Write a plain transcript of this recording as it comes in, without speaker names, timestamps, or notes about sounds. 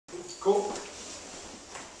Cool.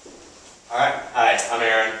 All right. Hi, I'm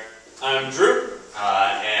Aaron. I'm Drew.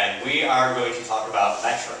 And we are going to talk about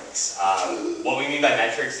metrics. What we mean by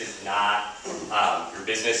metrics is not your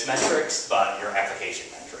business metrics, but your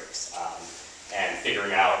application metrics, and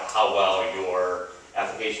figuring out how well your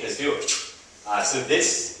application is doing. So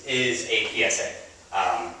this is a PSA.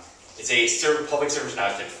 It's a public service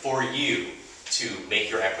announcement for you to make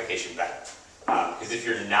your application better. Because if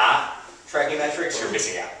you're not tracking metrics, you're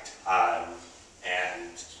missing out.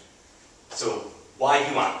 And so why do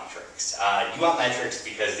you want metrics? You want metrics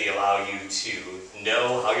because they allow you to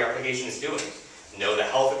know how your application is doing, know the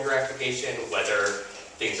health of your application, whether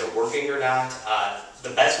things are working or not.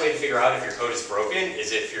 The best way to figure out if your code is broken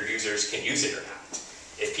is if your users can use it or not.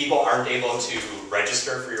 If people aren't able to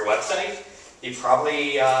register for your website, you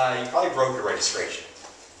probably broke your registration,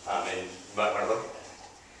 and you might want to look at that.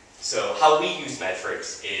 So how we use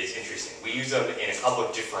metrics is interesting. We use them in a couple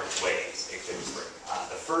of different ways at Clearspring.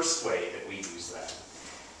 The first way that we use them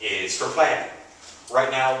is for planning.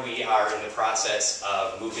 Right now we are in the process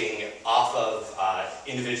of moving off of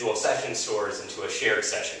individual session stores into a shared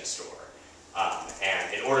session store.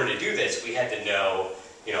 And in order to do this, we had to know,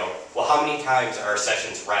 well, how many times are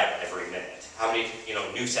sessions read every minute? How many,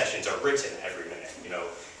 new sessions are written every minute?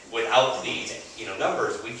 Without these,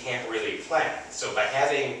 numbers, we can't really plan. So by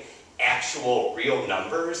having actual real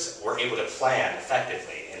numbers, we're able to plan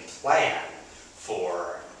effectively and plan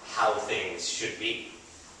for how things should be.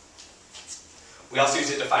 We also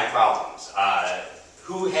use it to find problems.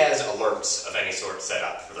 Who has alerts of any sort set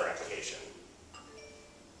up for their application?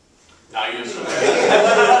 Not you. And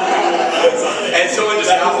someone just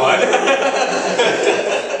got one.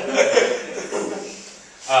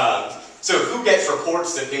 So who gets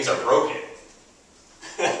reports that things are broken?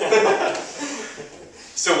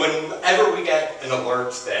 So whenever we get an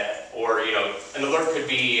alert an alert could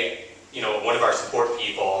be, one of our support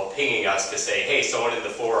people pinging us to say, hey, someone in the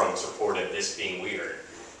forums reported this being weird.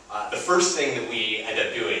 The first thing that we end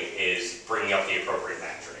up doing is bringing up the appropriate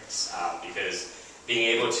metrics, because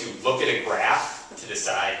being able to look at a graph to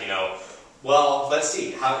decide, well, let's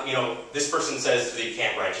see, how, this person says they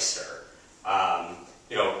can't register.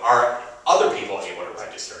 Are other people able to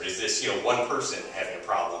register? Is this, one person having a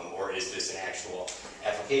problem, or is this an actual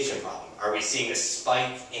application problem? Are we seeing a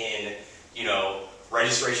spike in,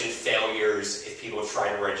 registration failures if people try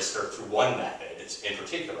to register through one method in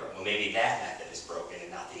particular? Well, maybe that method is broken and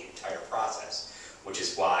not the entire process, which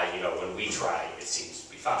is why, when we try, it seems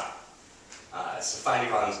to be fine. So finding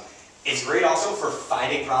problems. It's great also for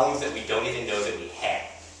finding problems that we don't even know that we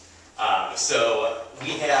have. So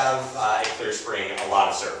we have at Clearspring a lot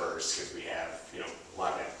of servers because we have a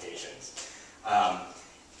lot of applications.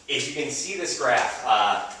 If you can see this graph,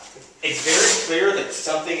 it's very clear that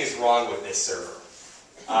something is wrong with this server.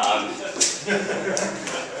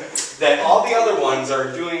 That all the other ones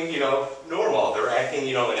are doing normal. They're acting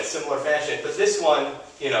in a similar fashion, but this one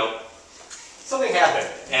something happened,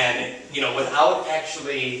 and without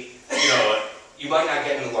actually you might not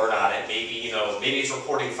get an alert on it. Maybe maybe it's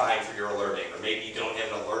reporting fine for your alerting, or maybe you don't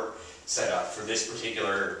have an alert set up for this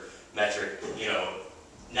particular metric.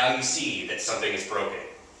 Now you see that something is broken.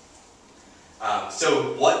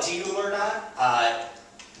 So what do you alert on?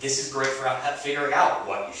 This is great for figuring out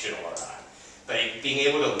what you should alert on. By being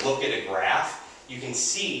able to look at a graph, you can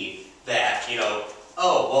see that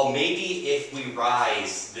oh, well, maybe if we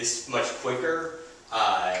rise this much quicker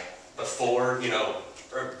before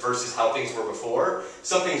versus how things were before,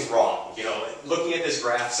 something's wrong. Looking at this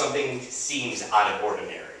graph, something seems out of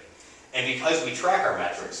ordinary. And because we track our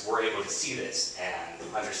metrics, we're able to see this and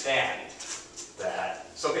understand that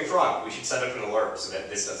something's wrong. We should set up an alert so that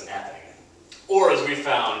this doesn't happen again. Or as we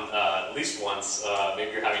found at least once,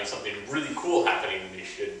 maybe you're having something really cool happening and you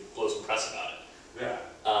should blow some press about it. Yeah.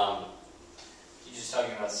 You're just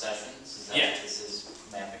talking about sessions? Is that what this is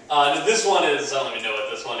mapping? This one is, let me know what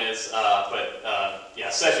this one is, yeah,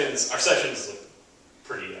 sessions, our sessions look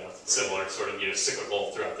pretty similar, sort of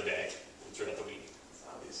cyclical throughout the day, throughout the week.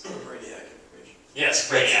 Obviously, Brainiac information. Yes,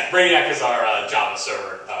 Brainiac. Brainiac is our Java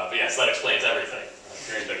server, but yes, that explains everything. If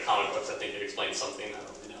you're into comic books, I think it explains something, I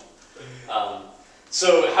don't really know.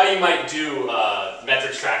 So how you might do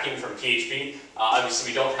metrics tracking from PHP,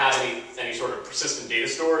 obviously we don't have any sort of persistent data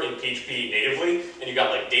store in PHP natively, and you've got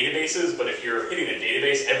like databases, but if you're hitting a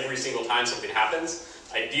database every single time something happens,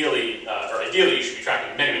 ideally you should be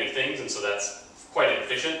tracking many, many things, and so that's quite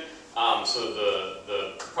inefficient. So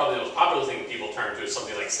probably the most popular thing that people turn to is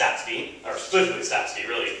something like statsd, or specifically statsd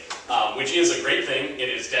really, which is a great thing. It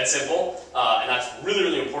is dead simple, and that's really,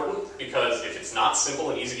 really important because if it's not simple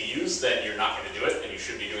and easy to use, then you're not going to do it, and you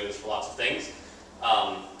should be doing this for lots of things.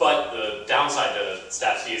 But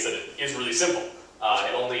stats-d is that it is really simple.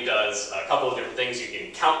 It only does a couple of different things. You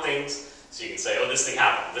can count things, so you can say, oh, this thing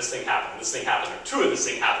happened, this thing happened, this thing happened, or two of this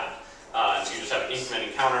thing happened. And so you just have an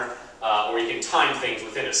incrementing counter, or you can time things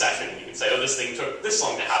within a session. You can say, oh, this thing took this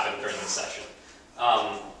long to happen during this session.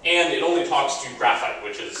 And it only talks to Graphite,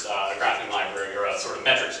 which is a graphing library, or a sort of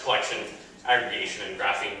metrics collection, aggregation, and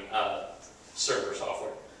graphing server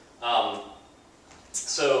software.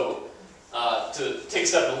 To take a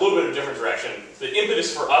step in a little bit of a different direction, the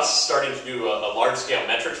impetus for us starting to do a large-scale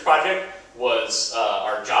metrics project was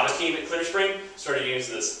our Java team at Clearspring started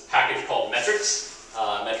using this package called Metrics.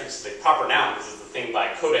 Metrics is a proper noun because it's the thing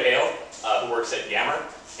by Coda Hale, who works at Yammer,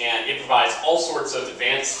 and it provides all sorts of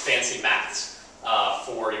advanced, fancy maths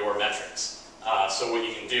for your metrics. So what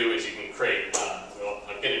you can do is you can create, well,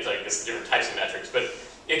 I'll get into I guess, the different types of metrics, but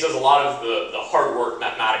it does a lot of the hard work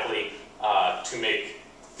mathematically to make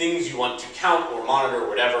things you want to count or monitor or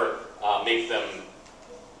whatever, make them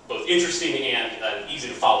both interesting and easy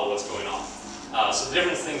to follow what's going on. So the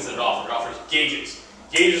different things that it offers gauges.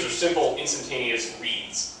 Gauges are simple, instantaneous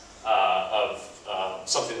reads of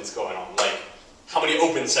something that's going on, like how many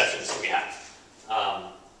open sessions do we have?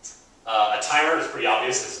 A timer is pretty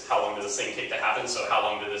obvious, is how long does this thing take to happen, so how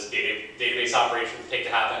long does this database operation take to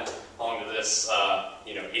happen, how long does this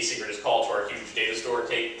asynchronous call to our huge data store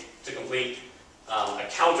take to complete. A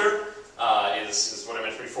counter is what I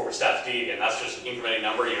mentioned before with stats-d, and that's just an incrementing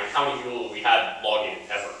number. How many people we had log in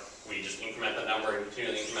ever? We just increment that number and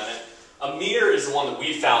continually increment it. A meter is the one that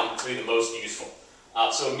we found to be the most useful.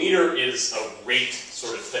 So a meter is a rate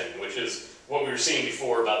sort of thing, which is what we were seeing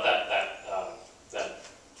before about that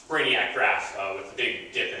Brainiac graph with the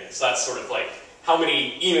big dip in it. So that's sort of like how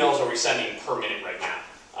many emails are we sending per minute right now?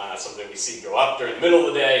 That's something we see go up during the middle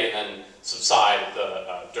of the day and then subside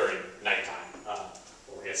during nighttime.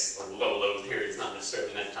 Or I guess low load periods, not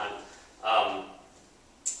necessarily nighttime.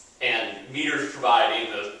 And meters provide,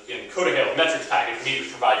 in Coda Hale metrics package, meters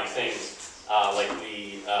provide you things like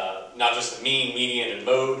not just the mean, median, and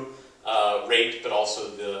mode rate, but also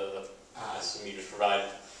the meters provide.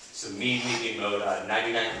 So mean, median, mode,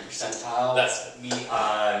 99th percentile. That's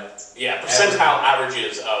yeah, percentile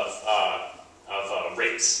averages of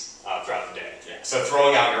rates throughout the day. Yeah. So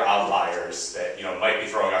throwing out your outliers that might be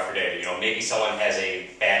throwing off your data. Maybe someone has a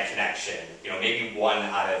bad connection. Maybe one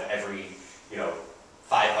out of every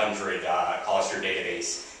 500 calls to your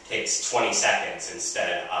database takes 20 seconds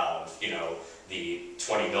instead of the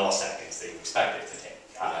 20 milliseconds that you expect it to take.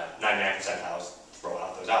 99 percentiles throw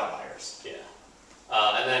out those outliers. Yeah.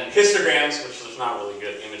 And then histograms, which there's not really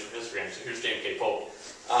good image for histograms, so here's James K. Polk.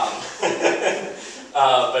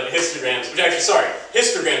 But histograms,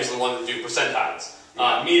 histograms are the one that do percentiles.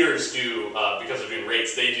 Meters do, because they're doing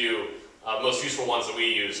rates, they do, most useful ones that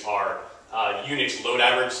we use are Unix load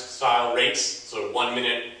average style rates, so 1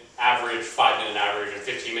 minute average, 5 minute average, and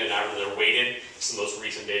 15 minute average. They're weighted. It's the most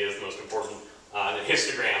recent data, is the most important. And then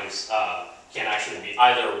histograms can actually be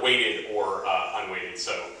either weighted or unweighted.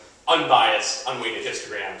 So unbiased, unweighted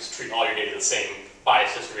histograms treat all your data the same.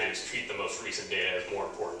 Biased histograms treat the most recent data as more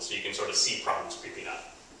important, so you can sort of see problems creeping up.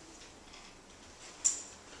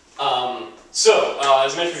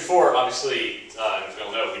 As mentioned before, obviously, as we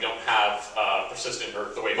all know, we don't have persistent,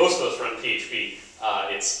 or the way most of us run PHP,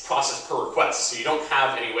 it's process per request. So you don't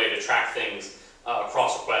have any way to track things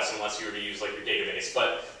across requests unless you were to use like your database.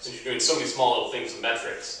 But since you're doing so many small little things with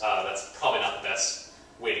metrics, that's probably not the best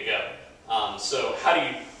way to go. So how do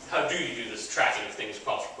you do this tracking of things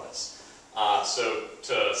across requests? So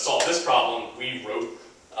to solve this problem, we wrote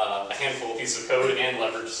a handful of pieces of code and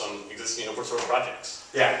leveraged some existing open source projects.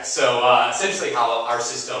 Yeah, so essentially how our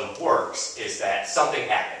system works is that something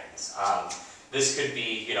happens. This could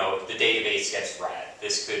be, the database gets read.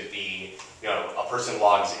 This could be, a person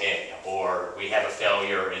logs in, or we have a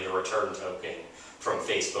failure in the return token from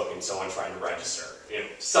Facebook and someone trying to register.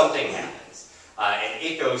 Something happens. And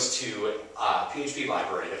it goes to a PHP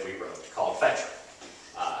library that we wrote called Phetric.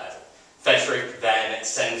 Phetric then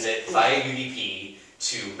sends it via UDP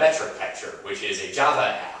to MetricCatcher, which is a Java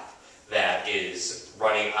app that is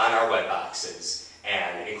running on our web boxes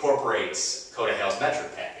and incorporates Coda Hale's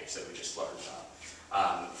metric package that we just learned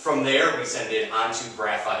about. From there, we send it onto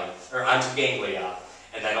onto Ganglia,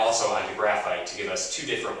 and then also onto Graphite to give us two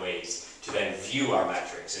different ways to then view our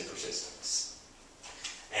metrics in persistence.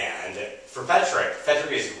 And for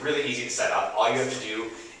Phetric is really easy to set up. All you have to do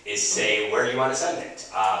is say where you want to send it.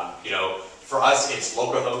 For us, it's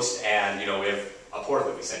localhost, and we have a port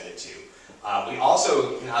that we send it to. We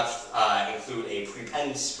also can include a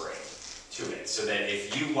prepend string to it, so that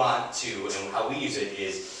if you want to, and how we use it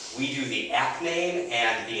is we do the app name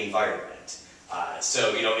and the environment.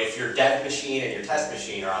 So, if your dev machine and your test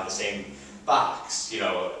machine are on the same box,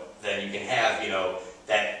 then you can have,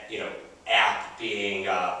 that, app being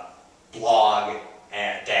blog-test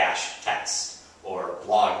or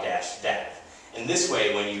blog-dev. And this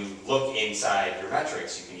way, when you look inside your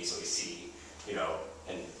metrics, you can easily see,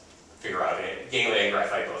 and figure out it. Ganglia and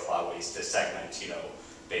Graphite both allow ways to segment,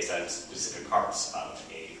 based on specific parts of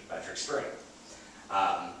a metric string.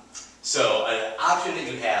 So an option that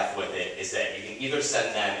you have with it is that you can either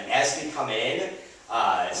send them as they come in,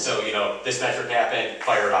 so this metric happened,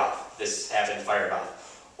 fire it off. This happened, fire it off.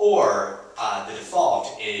 Or the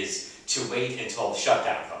default is to wait until the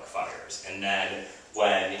shutdown hook fires, and then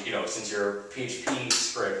when since your PHP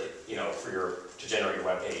script to generate your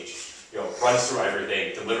web page runs through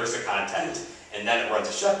everything, delivers the content, and then it runs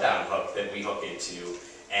a shutdown hook that we hook into,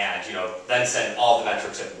 and then send all the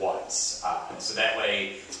metrics at once. So that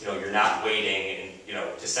way you're not waiting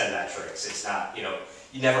and to send metrics. It's not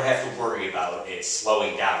you never have to worry about it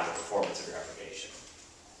slowing down the performance of your application.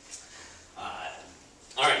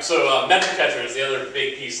 All right, so MetricCatcher is the other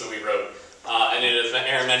big piece that we wrote. And it is,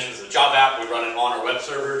 Aaron mentioned, it's a job app. We run it on our web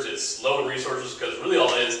servers. It's low in resources because really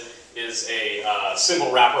all it is a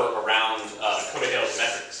simple wrapper around Coda Hale's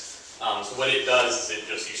metrics. So what it does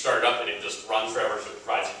is you start it up and it just runs forever, so it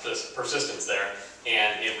provides persistence there.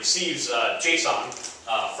 And it receives JSON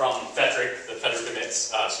from Phetric that Phetric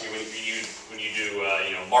emits. So when you do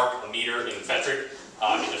mark a meter in Phetric,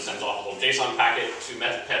 it just sends off a little JSON packet to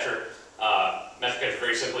MetricCatcher. MetricCatcher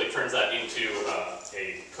very simply turns that into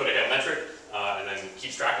a Coda Hale metric and then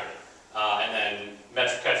keeps track of it. And then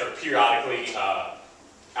MetricCatcher periodically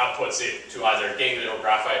outputs it to either Ganglia or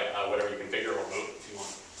Graphite, whatever you configure, or Moat if you want.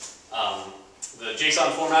 The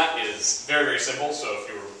JSON format is very, very simple. So if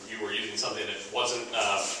you were using something that wasn't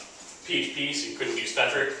PHP, so you couldn't use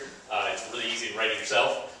Phetric, it's really easy to write it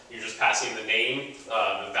yourself. You're just passing the name,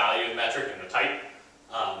 the value of the metric, and the type,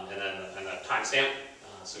 and then a timestamp.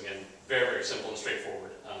 So again, very, very simple and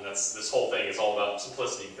straightforward. This whole thing is all about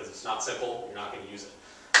simplicity, because if it's not simple, you're not going to use it.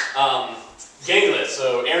 Ganglia.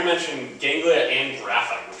 So Aaron mentioned Ganglia and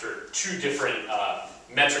Graphite, which are two different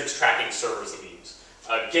metrics tracking servers that we use.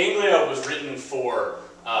 Ganglia was written for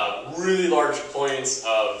really large deployments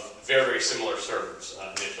of very, very similar servers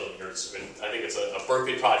initially. I think it's a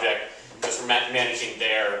Berkeley project that's for managing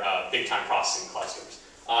their big-time processing clusters.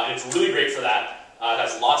 And it's really great for that. It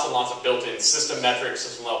has lots and lots of built-in system metrics,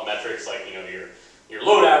 system-level metrics, like your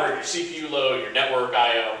load average, your CPU load, your network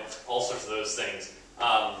I/O, all sorts of those things.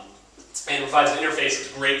 And it provides an interface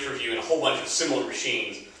that's great for viewing a whole bunch of similar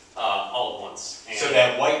machines all at once. And so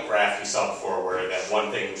that white graph you saw before, where that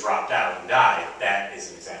one thing dropped out and died, that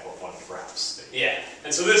is an example of one of the graphs. Yeah,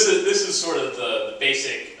 and so this is sort of the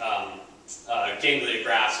basic Ganglia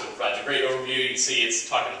graph. So it provides a great overview. You can see it's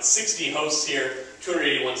talking about 60 hosts here,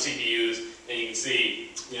 281 CPUs. And you can see,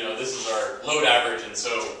 this is our load average, and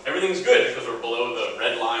so everything's good because we're below the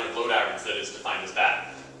red line of load average that is defined as bad.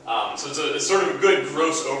 So it's sort of a good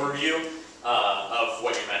gross overview of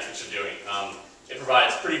what your metrics are doing. It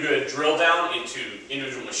provides pretty good drill down into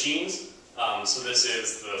individual machines. So this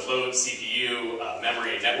is the load, CPU,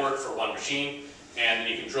 memory, and network for one machine. And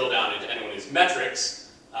then you can drill down into any one of these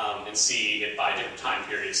metrics and see it by different time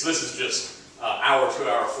periods. So this is just hour, 2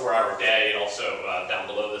 hour, 4 hour day. And also down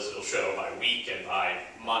below this, it'll show by week and by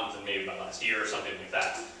month and maybe by last year or something like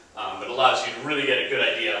that. But it allows you to really get a good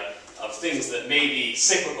idea of things that may be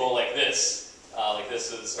cyclical, like this. Like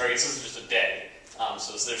this is, or I guess this is just a day.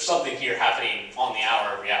 So there's something here happening on the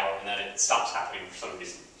hour every hour, and then it stops happening for some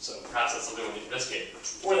reason. So perhaps that's something we need to investigate.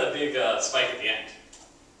 Or that big spike at the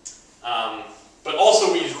end. But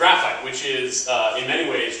also we use Graphite, which is in many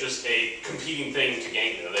ways just a competing thing to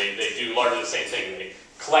Ganglia. They do largely the same thing. They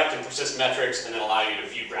collect and persist metrics and then allow you to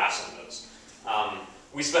view graphs on those.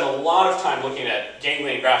 We spent a lot of time looking at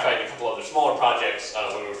Ganglia and Graphite and a couple other smaller projects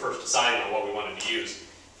when we were first deciding on what we wanted to use.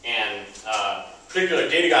 And particular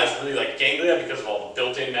data guys really like Ganglia because of all the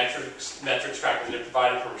built-in metrics tracking that it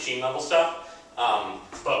provided for machine level stuff.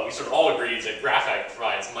 But we sort of all agreed that Graphite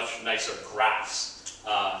provides much nicer graphs.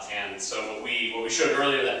 And so what we showed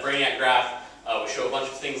earlier, that Brainiac graph, we show a bunch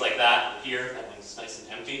of things like that here. That one's nice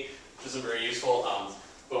and empty, which isn't very useful.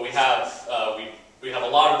 But we have a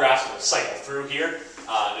lot of graphs that will cycle through here.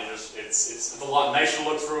 And it's a lot nicer to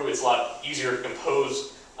look through. It's a lot easier to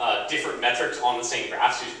compose different metrics on the same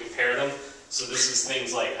graph so you can compare them. So this is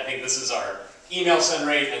things like, I think this is our email send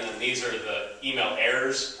rate, and then these are the email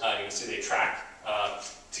errors. You can see they track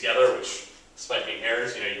together, which despite being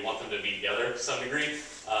errors, you want them to be together to some degree.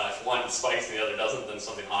 If one spikes and the other doesn't, then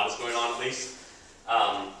something odd is going on at least.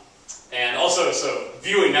 And also, so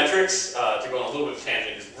viewing metrics, to go on a little bit of a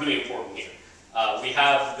tangent, is really important here. We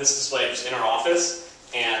have this display just in our office,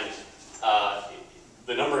 and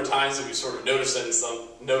the number of times that we sort of noticed it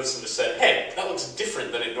and just said, hey, that looks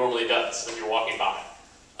different than it normally does when you're walking by.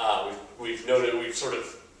 We've noted, we've sort of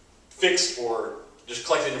fixed or just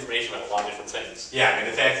collected information about a lot of different things. Yeah, and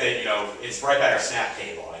the fact that, you know, it's right by our snack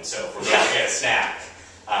table, and so if we're going to get a snack,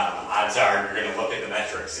 odds are you're going to look at the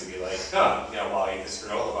metrics and be like, oh, you know, while I eat this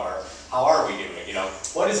granola bar, how are we doing? You know,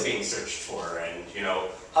 what is being searched for? And, you know,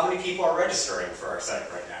 how many people are registering for our site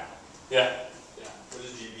right now? Yeah. What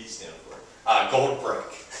does GB stand for? Gold brick.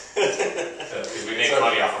 Because we make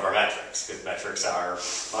money off of our metrics, because metrics are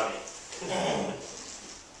money.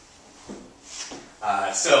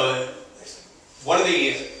 So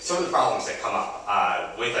some of the problems that come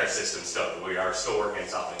up with our system still, that we are still working on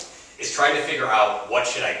solving, is trying to figure out what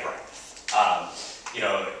should I graph. You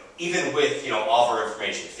know, even with, you know, all of our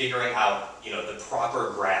information, figuring out, you know, the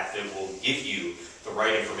proper graph that will give you the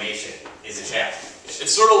right information is a challenge.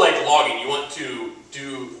 It's sort of like logging. You want to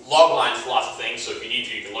do log lines for lots of things, so if you need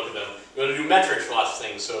to, you can look at them. You want to do metrics for lots of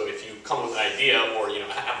things, so if you come with an idea or, you know,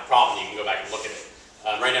 have a problem, you can go back and look at it.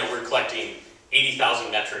 Right now we're collecting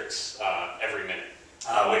 80,000 metrics every minute.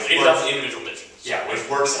 Which 80,000 individual metrics. Yeah, which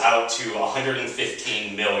works out to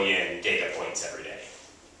 115 million data points every day.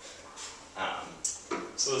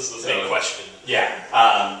 So this is the big question.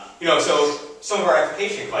 Yeah. You know, so some of our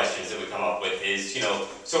application questions that we come up with is, you know,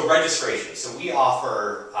 so registration. So we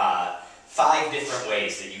offer 5 different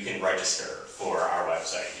ways that you can register for our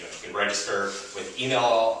website. You know, you can register with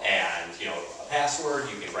email and, you know, a password.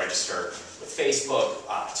 You can register with Facebook,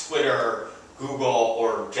 Twitter, Google,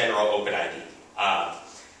 or general OpenID.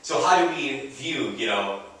 So how do we view, you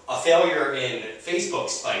know, a failure in Facebook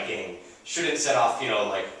spiking shouldn't set off, you know,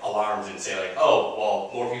 like alarms and say like, oh,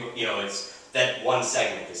 well, more people, you know, it's that one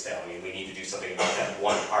segment is failing and we need to do something about that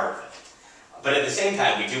one part of it. But at the same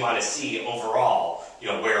time, we do want to see overall, you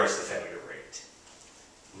know, where is the failure rate.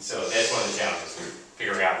 And so that's one of the challenges,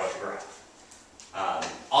 figuring out what to graph.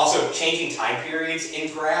 Also, changing time periods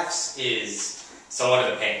in graphs is somewhat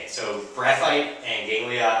of a pain. So graphite and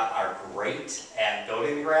ganglia are great at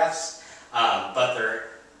building the graphs, but they're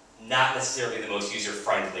not necessarily the most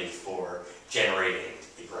user-friendly for generating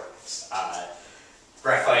the graphs.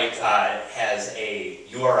 Graphite has a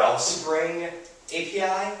URL string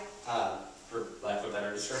API, for lack of a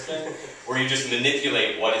better description, where you just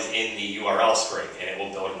manipulate what is in the URL string and it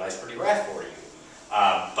will build a nice pretty graph for you.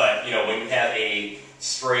 But you know, when you have a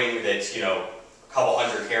string that's, you know, a couple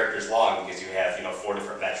hundred characters long because you have, you know, 4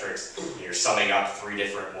 different metrics and you're summing up 3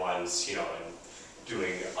 different ones, you know, and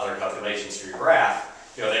doing other calculations for your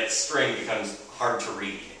graph, you know, that string becomes hard to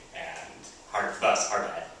read and thus hard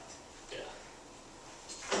to edit.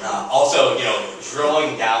 Yeah. Also, you know,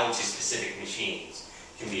 drilling down to specific machines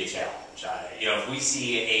can be a challenge. You know, if we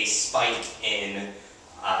see a spike in,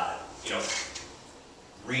 you know,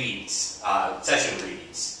 reads, session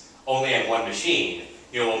reads, only on one machine,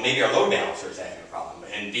 you know, well, maybe our load balancer is having a problem.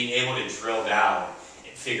 And being able to drill down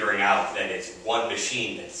and figuring out that it's one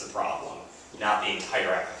machine that's the problem, not the entire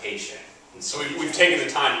application. And so we've taken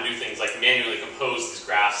the time to do things like manually compose these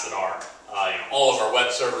graphs that are, you know, all of our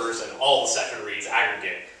web servers and all the session reads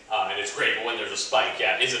aggregate. And it's great, but when there's a spike,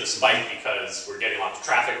 yeah, is it a spike because we're getting lots of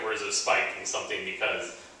traffic, or is it a spike in something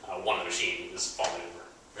because one of the machines is falling over?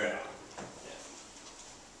 Yeah.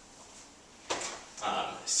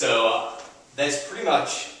 So that's pretty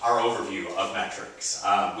much our overview of metrics.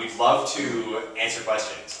 We'd love to answer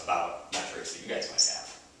questions about metrics that you guys might have.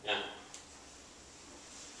 Yeah.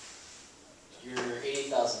 Your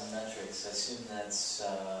 80,000 metrics, I assume that's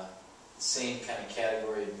the same kind of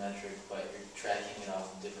category of metric, but you're tracking it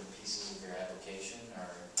off of different pieces of your application, or,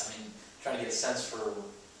 I mean, trying to get a sense for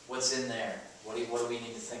what's in there. What do we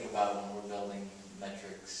need to think about when we're building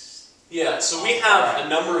metrics? Yeah, so we have a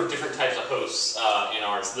number of different types of hosts in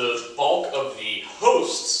ours. The bulk of the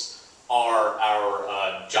hosts are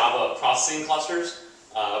our Java processing clusters,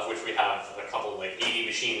 of which we have a couple, like 80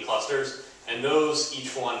 machine clusters, and those,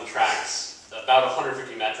 each one tracks about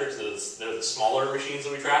 150 metrics. They're the smaller machines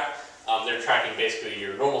that we track. They're tracking basically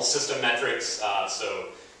your normal system metrics, so,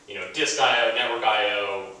 you know, disk I/O, network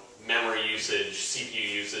I/O, memory usage,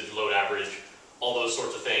 CPU usage, load average, all those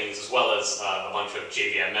sorts of things, as well as a bunch of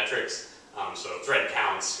JVM metrics, so thread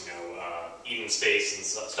counts, you know, even space and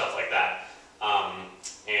stuff like that.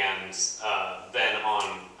 Then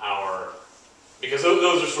on our, because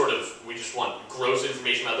those are sort of, we just want gross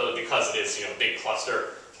information about those because it is, you know, a big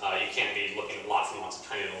cluster. You can't be looking at lots and lots of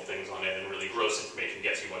tiny little things on it, and really gross information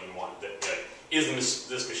gets you what you want. That is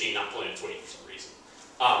this machine not pulling its weight for some reason?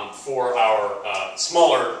 For our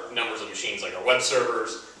smaller numbers of machines, like our web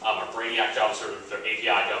servers, our Brainiac Java servers, our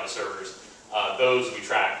API Java servers, those we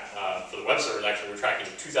track for the web servers. Actually, we're tracking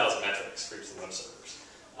 2,000 metrics for each of the web servers.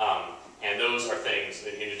 And those are things,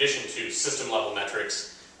 in addition to system-level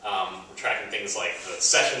metrics, we're tracking things like the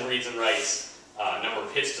session reads and writes, number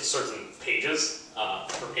of hits to certain pages,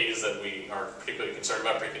 for pages that we are particularly concerned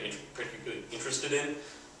about, particularly interested in.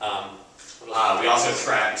 We also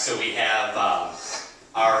track, so we have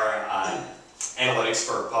our analytics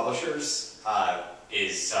for publishers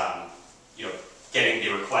is getting the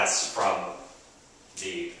requests from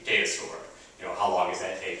the data store. How long is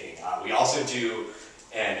that taking? We also do,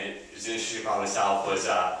 and it was an interesting problem itself, was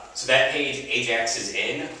so that page Ajax is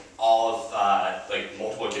in all of like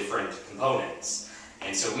multiple different components,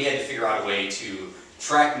 and so we had to figure out a way to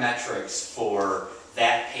track metrics for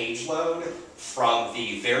that page load from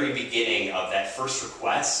the very beginning of that first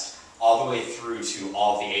request all the way through to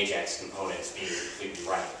all the Ajax components being completely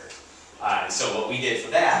rendered. And so what we did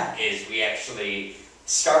for that is we actually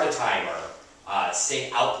start a timer,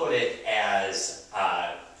 output it as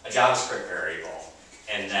a JavaScript variable,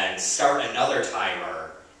 and then start another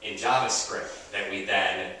timer in JavaScript that we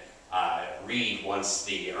then read end once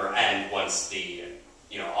the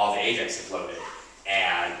all the Ajax is loaded,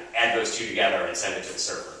 and add those two together and send it to the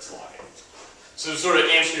server to log in. So to sort of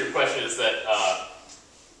answer your question is that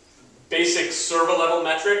basic server level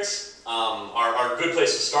metrics are a good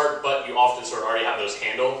place to start, but you often sort of already have those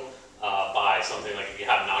handled by something like if you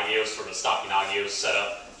have Nagios, sort of stock Nagios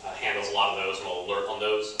setup handles a lot of those and will alert on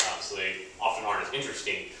those, so they often aren't as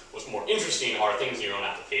interesting. What's more interesting are things in your own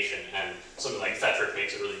application, and something like Phetric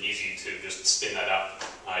makes it really easy to just spin that up.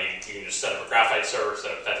 You can just set up a Graphite server,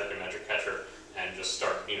 set up Phetric and MetricCatcher, and just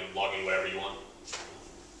start logging whatever you want.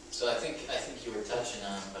 So I think you were touching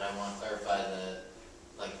on, but I want to clarify that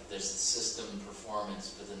there's the system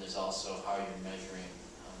performance, but then there's also how you're measuring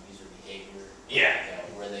user behavior. Yeah.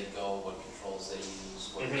 Where they go, what controls they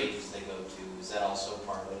use, what pages they go to. Is that also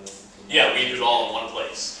part of it? Yeah, we do it all in one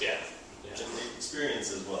place. Yeah. And the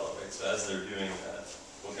experience as well, right? So as they're doing that,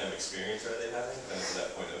 what kind of experience are they having? Kind of to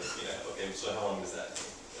that point of, okay, so how long does that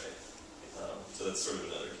take, right? So that's sort of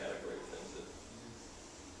another category of things that...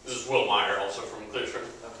 This is Will Meyer, also from Clearspring.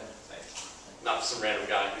 Okay. Thanks. Not some random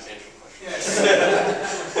guy who's answering questions. Yeah.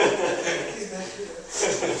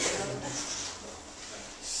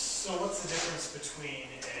 So what's the difference between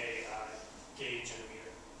a gauge and a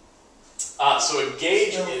meter? So a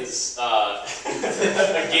gauge is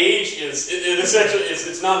a gauge is essentially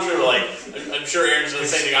it's non-trivial. Like I'm sure Aaron's done the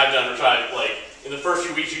same thing I've done. Or tried in the first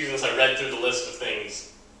few weeks using this, I read through the list of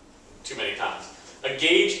things too many times. A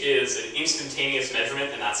gauge is an instantaneous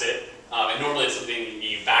measurement, and that's it. And normally it's something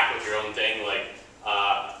you back with your own thing.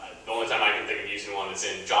 The only time I can think of using one is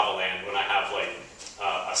in Java land when I have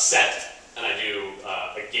a set and I do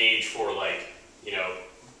a gauge for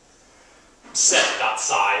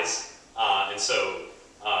set.size. And so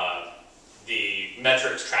the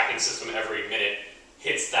metrics tracking system every minute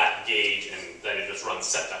hits that gauge, and then it just runs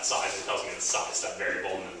set.size and tells me the size of that variable,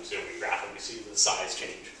 and then so we graphically see the size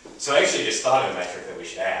change. So I actually just thought of a metric that we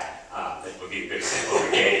should add. That would be a good example of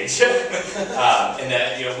a gauge. And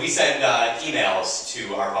that we send emails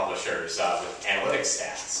to our publishers with analytics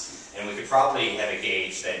stats, and we could probably have a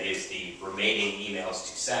gauge that is the remaining emails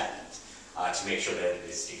to send to make sure that it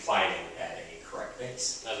is declining at a correct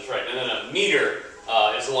pace. That is right. And then a meter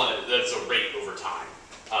is the one that's a rate over time.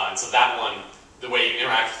 And so that one, the way you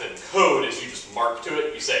interact with it in code is you just mark to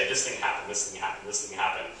it. You say, this thing happened, this thing happened, this thing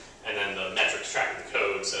happened. And then the metrics tracking the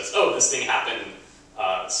code says, oh, this thing happened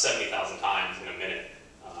 70,000 times in a minute.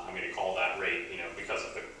 I'm going to call that rate, because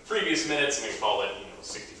of the previous minutes, I'm going to call it,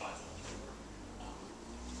 65,000.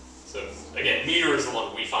 So again, meter is the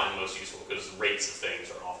one we find most useful because rates of things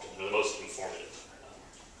are often the most informative.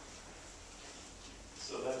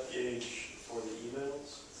 So that gauge for the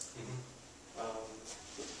emails,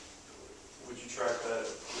 would you track that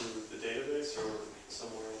through the database or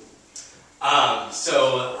somewhere in?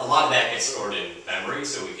 So a lot of that gets stored in memory,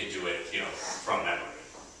 so we could do it, from memory.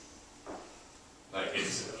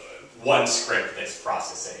 It's one script that's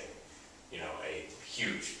processing, a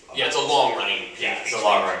huge. Yeah, it's a long-running. Yeah, it's a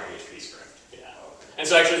long-running PHP script. Yeah, and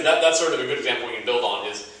so actually that's sort of a good example we can build on.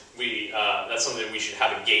 Is that's something we should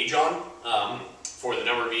have a gauge on for the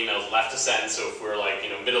number of emails left to send. So if we're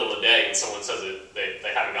middle of the day and someone says that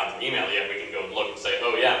they haven't gotten the email yet, we can go and look and say,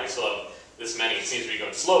 oh yeah, we still have this many. It seems to be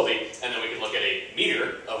going slowly, and then we can look at a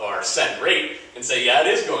meter of our send rate and say, yeah, it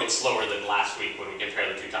is going slower than last week when we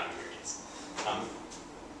compare the two time periods.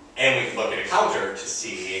 And we can look at a counter to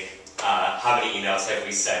see how many emails have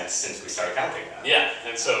we sent since we started counting them. Yeah,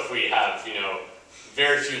 and so if we have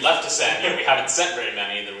very few left to send, and we haven't sent very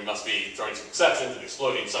many, then we must be throwing some exceptions and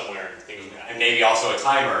exploding somewhere and things like that. And maybe also a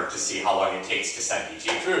timer to see how long it takes to send each.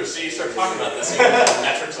 True, so you start talking about this, you have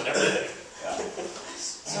metrics on everything.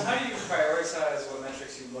 So how do you prioritize what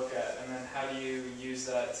metrics you look at, and then how do you use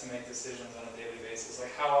that to make decisions on a daily basis?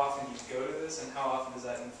 Like how often do you go to this, and how often does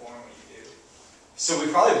that inform what you do? So we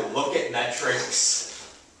probably look at metrics,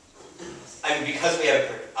 I mean, because we have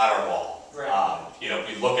it on our wall, Right. you know,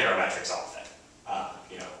 we look at our metrics often.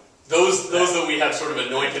 You know, Those that we have sort of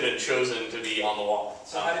anointed and chosen to be on the wall.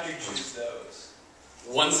 So how did you choose those?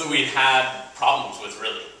 Ones that we've had problems with,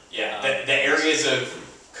 really. yeah, the areas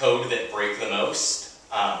of code that break the most,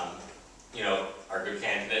 you know, are good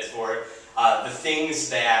candidates for it. The things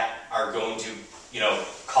that are going to, you know,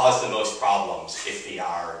 cause the most problems if they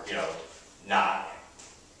are, you know, not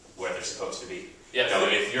where they're supposed to be. Yeah. You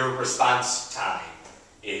know, if your response time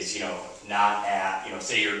is, you know, not at, you know,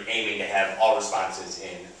 say you're aiming to have all responses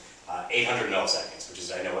in 800 milliseconds, which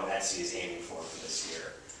is I know what Etsy is aiming for this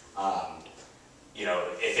year. You know,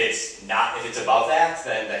 if it's above that,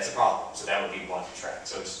 then that's a problem. So that would be one to track.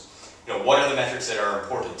 So it's, you know, what are the metrics that are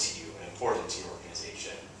important to you and important to your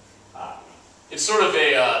organization? It's sort of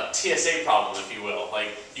a TSA problem, if you will. Like,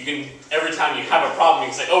 you can, every time you have a problem, you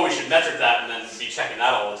can say, oh, we should metric that, and then be checking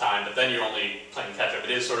that all the time, but then you're only playing catch up.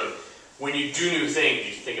 It is sort of, when you do new things,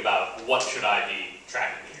 you think about, what should I be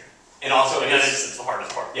tracking here? And also, And then it's the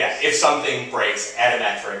hardest part. yeah, if something breaks, add a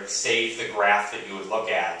metric, save the graph that you would look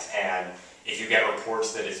at, and if you get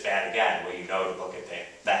reports that it's bad again, well, you know to look at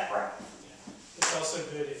that graph. It's also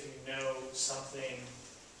good if you know something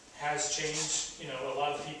has changed. You know, a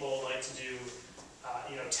lot of people like to do,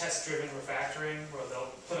 you know, test-driven refactoring, where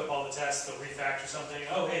they'll put up all the tests, they'll refactor something,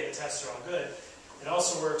 oh, hey, the tests are all good. It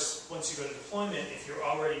also works once you go to deployment. If you're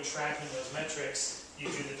already tracking those metrics, you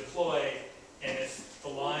do the deploy, and if the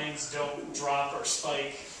lines don't drop or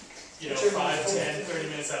spike, you know, 5, 10, 30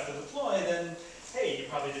 minutes after deploy, then, hey, you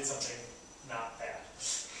probably did something not bad.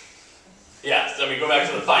 Yeah, so I mean, go back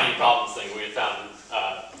to the finding problems thing. We had found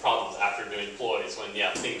problems after doing deploys when,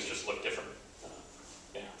 yeah, things just look different.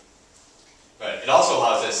 Yeah. But it also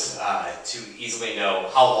allows us to easily know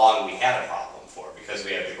how long we had a problem for, because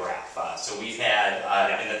we have the graph. So we've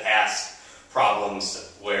had in the past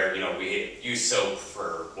problems where, you know, we use SOAP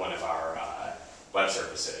for one of our web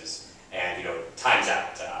services, and, you know, times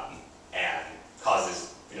out and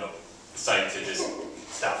causes, you know, the site to just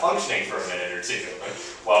stop functioning for a minute or two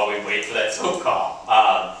while we wait for that SOAP call.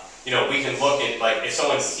 You know, we can look at, like, if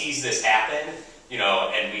someone sees this happen, you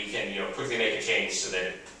know, and we can, you know, quickly make a change so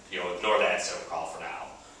that, you know, ignore that SOAP call for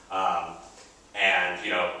now. And,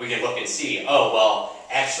 you know, we can look and see, oh, well,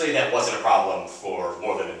 actually that wasn't a problem for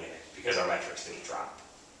more than a minute because our metrics didn't drop.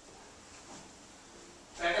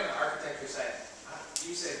 Back on the architecture side,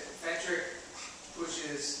 you said Phetric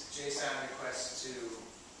pushes JSON requests to,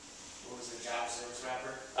 what was the Java service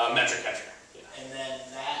wrapper? MetricCatcher. Yeah. And then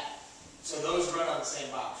that, so those run on the same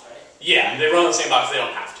box, right? Yeah, they run on the same box. They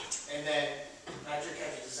don't have to. And then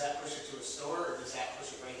MetricCatcher, does that push it to a store, or does that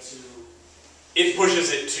push it right to? It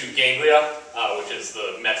pushes it to Ganglia, which is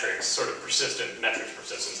the metrics, sort of metrics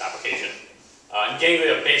persistence application. And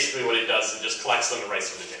Ganglia, basically what it does is it just collects them and writes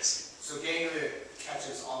them to disk. So Ganglia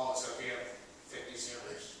catches all, so if you have 50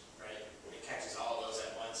 servers, right, it catches all of those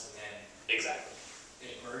at once, and then Exactly.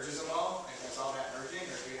 it merges them all, and does all that merging,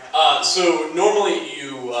 or do you have So normally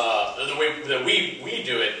you, the way that we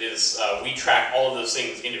do it is we track all of those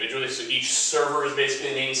things individually. So each server is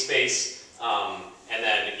basically a namespace, and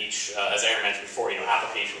then each, as Aaron mentioned before, you know,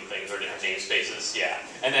 application things are different namespaces. Yeah,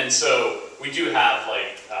 and then so we do have,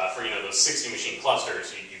 like, for, you know, those 60 machine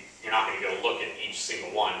clusters, you're not going to go look at each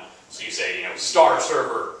single one. So you say, you know, star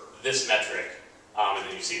server this metric, and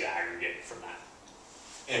then you see the aggregate from that.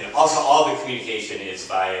 And also all the communication is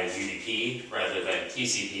via UDP rather than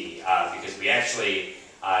TCP, because we actually,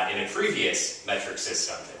 in a previous metric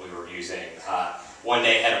system that we were using, one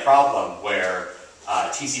day had a problem where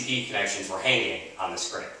TCP connections were hanging on the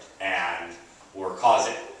script and were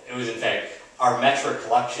causing, it was in fact, our metric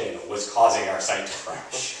collection was causing our site to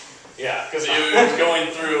crash. Yeah, because it was going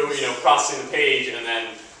through, you know, processing the page, and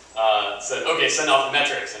then said, okay, send off the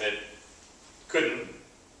metrics, and it couldn't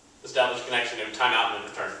establish a connection, it would time out and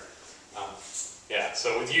then return. Yeah,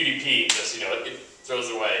 so with UDP, just, you know, it throws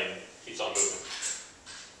it away and keeps on moving.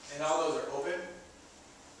 and all those are open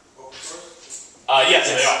source? Yes,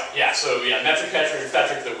 they are. Yeah, so yeah, MetricCatcher and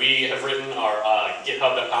Phetric that we have written are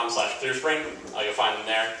github.com/Clearspring. You'll find them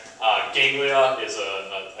there. Ganglia is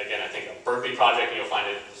again, I think, a Berkeley project, and you'll find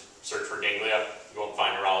it. Just search for Ganglia. You won't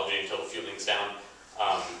find neurology until the fielding's down.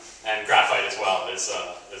 And Graphite as well is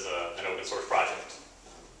an open source project.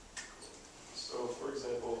 So if we're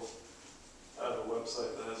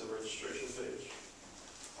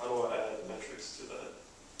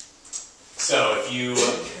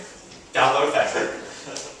if you download Phetric,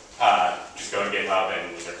 just go to GitHub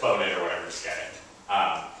and either clone it or whatever, just get it.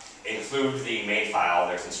 Include the main file.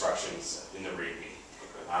 There's instructions in the README,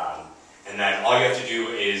 and then all you have to do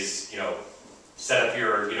is set up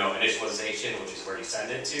your initialization, which is where you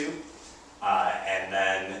send it to, and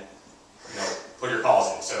then put your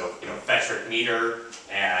calls in. So Phetric meter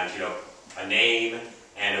and a name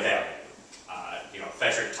and a value.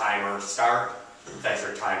 Phetric timer start,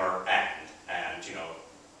 Phetric timer end, and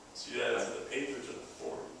So you add it to the page or to the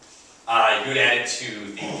form? you would add it to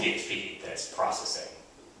the PHP that's processing,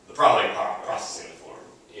 probably processing the form.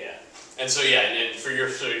 Yeah. And so yeah, and for your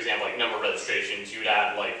example, like number of registrations, you would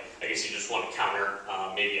add I guess you just want to counter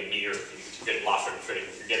maybe a meter if you're getting lots of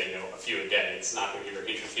registrations. If you're getting a few a day, it's not going to be a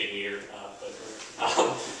very interesting meter.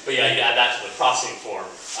 But yeah, you add that to the processing form.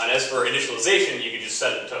 And as for initialization, you can just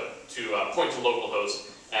set it to point to localhost,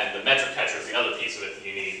 and the MetricCatcher is the other piece of it that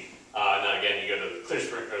you need. And then again, you go to the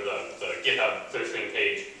Clearspring or the GitHub Clearspring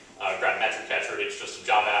page, grab MetricCatcher. It's just a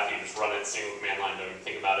Java app. You just run it, single command line, don't even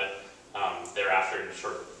think about it. Thereafter, you just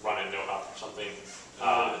sort of run it no-hop or something. It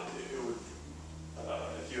would,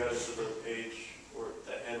 if you add it to the page or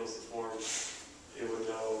that handles the form, it would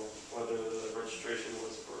know whether the registration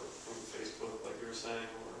was from Facebook, like you were saying,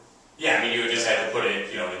 or Yeah, I mean you would just have to put it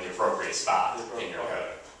in the appropriate spot in your code.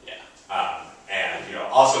 Yeah. And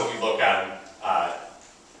also if you look in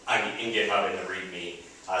GitHub in the README,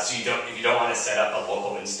 so if you don't want to set up a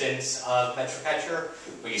local instance of MetricCatcher,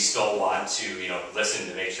 but you still want to listen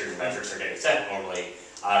to make sure your metrics are getting sent normally,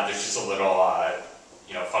 there's just a little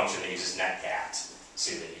function that uses netcat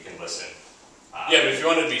so that you can listen. Yeah, but if you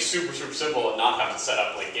want it to be super, super simple and not have to set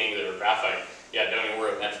up like Ganglia or Graphite, don't even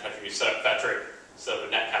worry about MetricCatcher. You set up Phetric, set up a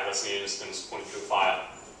netcat listening instance, point to a file,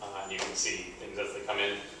 and you can see things as they come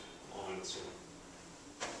in.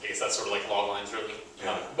 I guess that's sort of like log lines, really.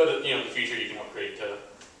 Yeah. But in the future, you can upgrade to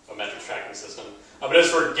a metrics tracking system. But as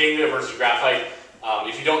for Ganglia versus Graphite,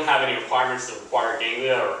 if you don't have any requirements that require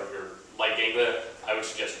Ganglia or you're like Ganglia, I would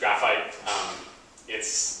suggest Graphite.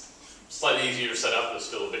 It's slightly easier to set up, but it's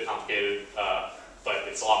still a bit complicated, but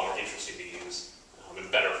it's a lot more interesting to use and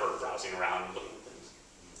better for browsing around and looking at things.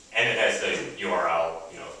 And it has the URL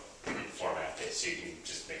format so you can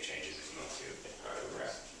just make changes if you want to.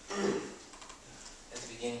 At the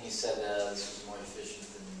beginning, you said this was more efficient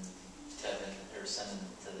than sending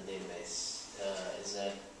to the database. Is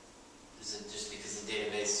it just because the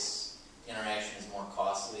database interaction is more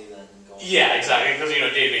costly than going? Yeah, exactly. Because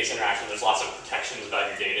database interaction, there's lots of protections about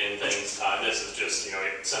your data and things. This is just it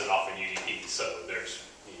sends it off in UDP, so there's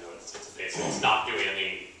it's not doing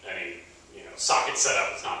any socket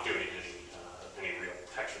setup. It's not doing any real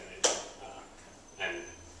protection. And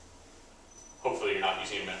hopefully you're not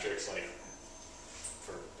using metrics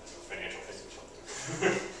for financial things or something.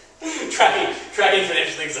 tracking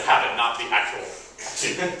financial things that happen, not the actual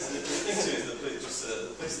activity. The thing too is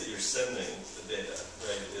the place that you're sending the data,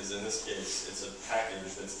 right, is in this case, it's a package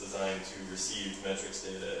that's designed to receive metrics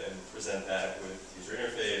data and present that with user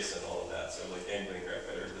interface and all of that. So like Ganglia and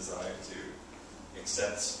Graphite are designed to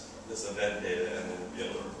accept this event data and then be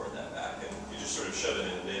able to report that back. And you just sort of shove it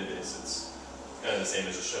in a database. It's kind of the same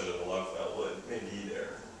as just shove it in a log file. Well, it may be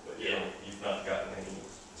there, but you've not gotten any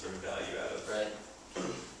sort of value out of it. Right.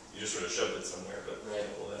 You just sort of shoved it somewhere, but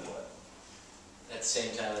well, then what? At the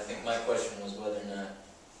same time, I think my question was whether or not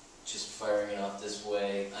just firing it off this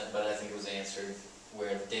way, but I think it was answered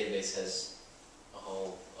where the database has a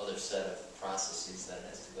whole other set of processes that it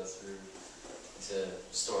has to go through to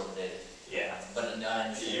store the data. Yeah. But I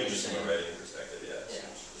understand what you're Just from saying. a writing perspective, yeah. Yeah.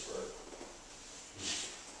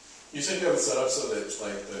 You said you have it set up so that it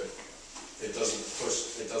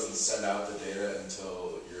doesn't send out the data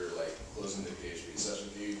until you're closing the PHP session.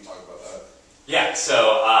 Can you talk about that? Yeah,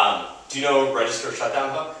 so do you know register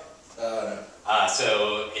shutdown hook? No.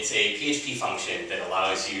 So it's a PHP function that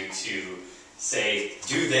allows you to say,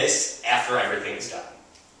 do this after everything's done,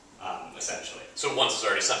 essentially. So once it's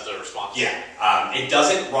already sent the response. Yeah, it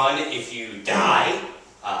doesn't run if you die,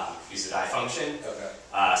 use the die function. Okay.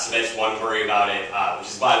 So that's one worry about it, which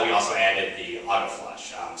is why we also added the auto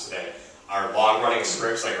flush, so that our long-running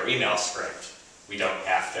scripts, like our email script, we don't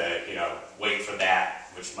have to, wait for that,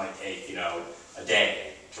 which might take, a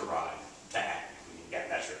day to run to end. We can get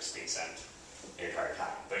metrics being sent the entire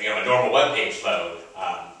time. But a normal web page load,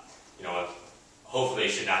 hopefully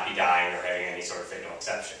should not be dying or having any sort of fatal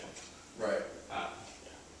exception. Right.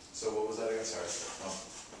 So what was that again? Sorry.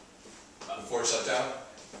 Before shutdown?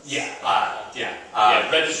 Yeah.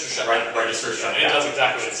 Register shutdown. Register shutdown. And it does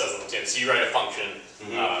exactly what it says on the tin. So you write a function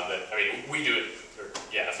that, we do it,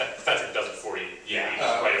 Phetric does it for you. Yeah. You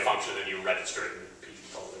just write a function and you register it and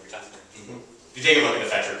PHP calls it every time. if you take a look at the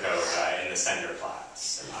Phetric code in the sender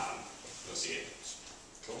class, you'll see it.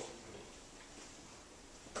 Cool.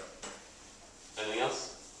 Anything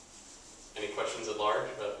else? Any questions at large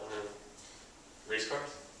about race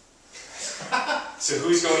cars? So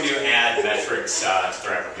who's going to add metrics to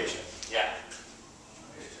their application? Yeah.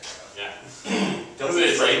 Yeah. Don't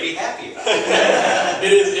be afraid, be happy about it.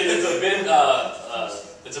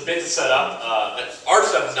 It's a bit to set up. Our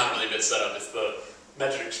stuff is not really a bit set up. It's the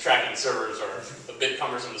metrics tracking servers are a bit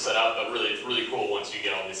cumbersome to set up, but really it's really cool once you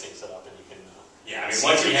get all these things set up and you can. Yeah, I mean,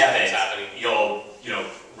 once you have it, you'll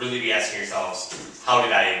really be asking yourselves, how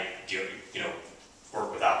did I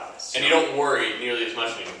work without this? And you don't worry nearly as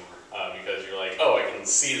much anymore because you're like, oh, I can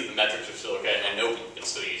see that the metrics are still okay, and I know people can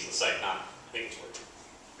still use the site, not things working.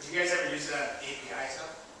 Have you guys ever used it on API stuff?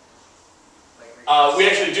 We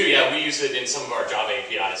actually do, yeah. We use it in some of our Java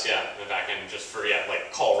APIs, yeah, in the back end, just for, yeah,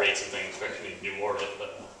 like call rates and things. We actually need to do more of it,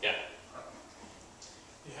 but yeah.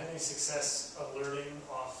 You had any success alerting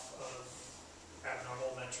off of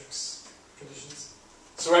abnormal metrics conditions?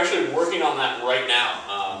 So we're actually working on that right now.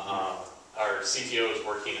 Our CTO is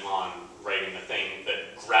working on writing a thing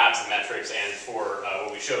that grabs the metrics, and for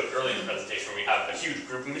what we showed earlier in the presentation, where we have a huge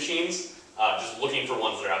group of machines, just looking for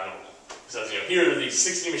ones that are abnormal. It says, here are these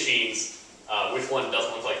 60 machines. Which one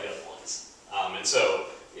doesn't look like the other ones? And so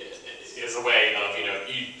it is a way of,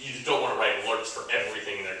 you don't want to write alerts for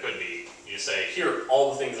everything there could be. You just say, here are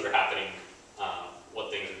all the things that are happening,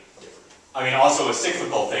 what things are different. I mean, also with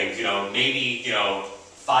cyclical things, maybe,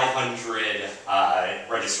 500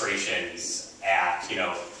 registrations at,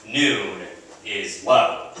 noon is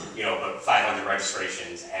low, but 500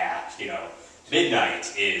 registrations at,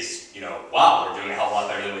 midnight is, wow, we're doing a hell of a lot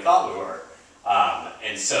better than we thought we were.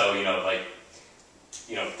 And so,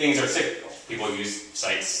 things are cyclical. People use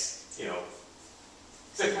sites, When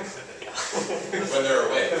they're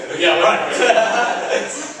awake. Yeah, right.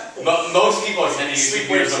 Most people tend to use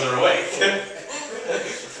computers when they're awake.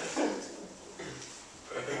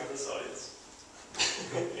 This audience.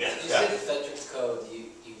 Yeah. You said Phetric code, you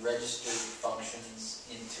register functions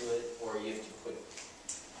into it, or you have to put...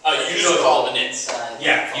 You just call the init. inside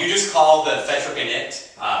Yeah, you just call the Phetric and init,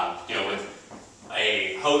 with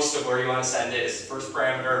a host of where you want to send it as the first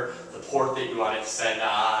parameter, the port that you want it to send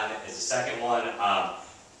on is the second one,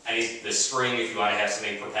 the string if you want to have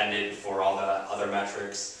something prepended for all the other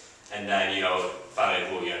metrics, and then, finally a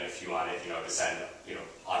Boolean if you want it, to send,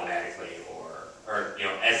 automatically or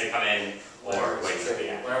as they come in, or wait for the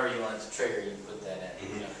end. Whenever you want it to trigger, you put that in.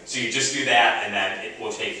 Mm-hmm. So you just do that, and then it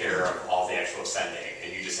will take care of all the actual sending,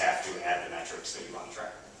 and you just have to add the metrics that you want to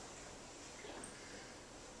track.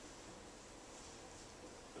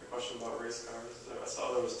 Question about race cars. I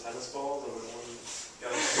saw there was tennis balls and one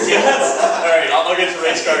guy. Yes. All right, I'll get to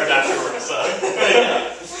race cars afterwards.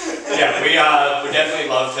 Yeah, we would definitely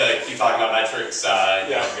love to keep talking about metrics.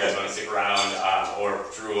 If you guys want to stick around, or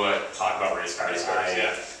Drew talk about race cars.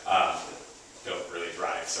 Don't really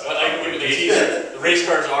drive, so. But I can give you the teaser. The race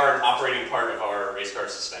cars are an operating part of our race car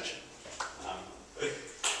suspension.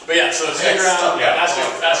 But yeah, so stick around, ask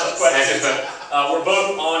us questions. We're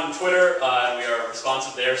both on Twitter, and we are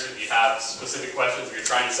responsive there, so if you have specific questions, if you're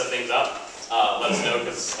trying to set things up, let us know,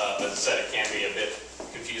 because as I said, it can be a bit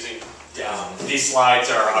confusing. These slides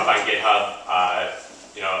are up on GitHub.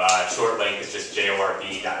 Short link is just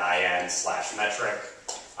jorb.in/metric.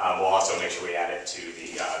 We'll also make sure we add it to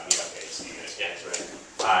the meetup page so you guys get to it.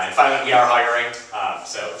 And finally, we are hiring,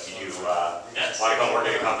 so if you want to come work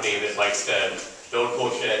at a company that likes to build cool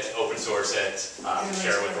shit, open source it,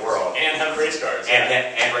 share it with the world. And have race cars.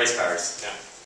 And race cars. Yeah.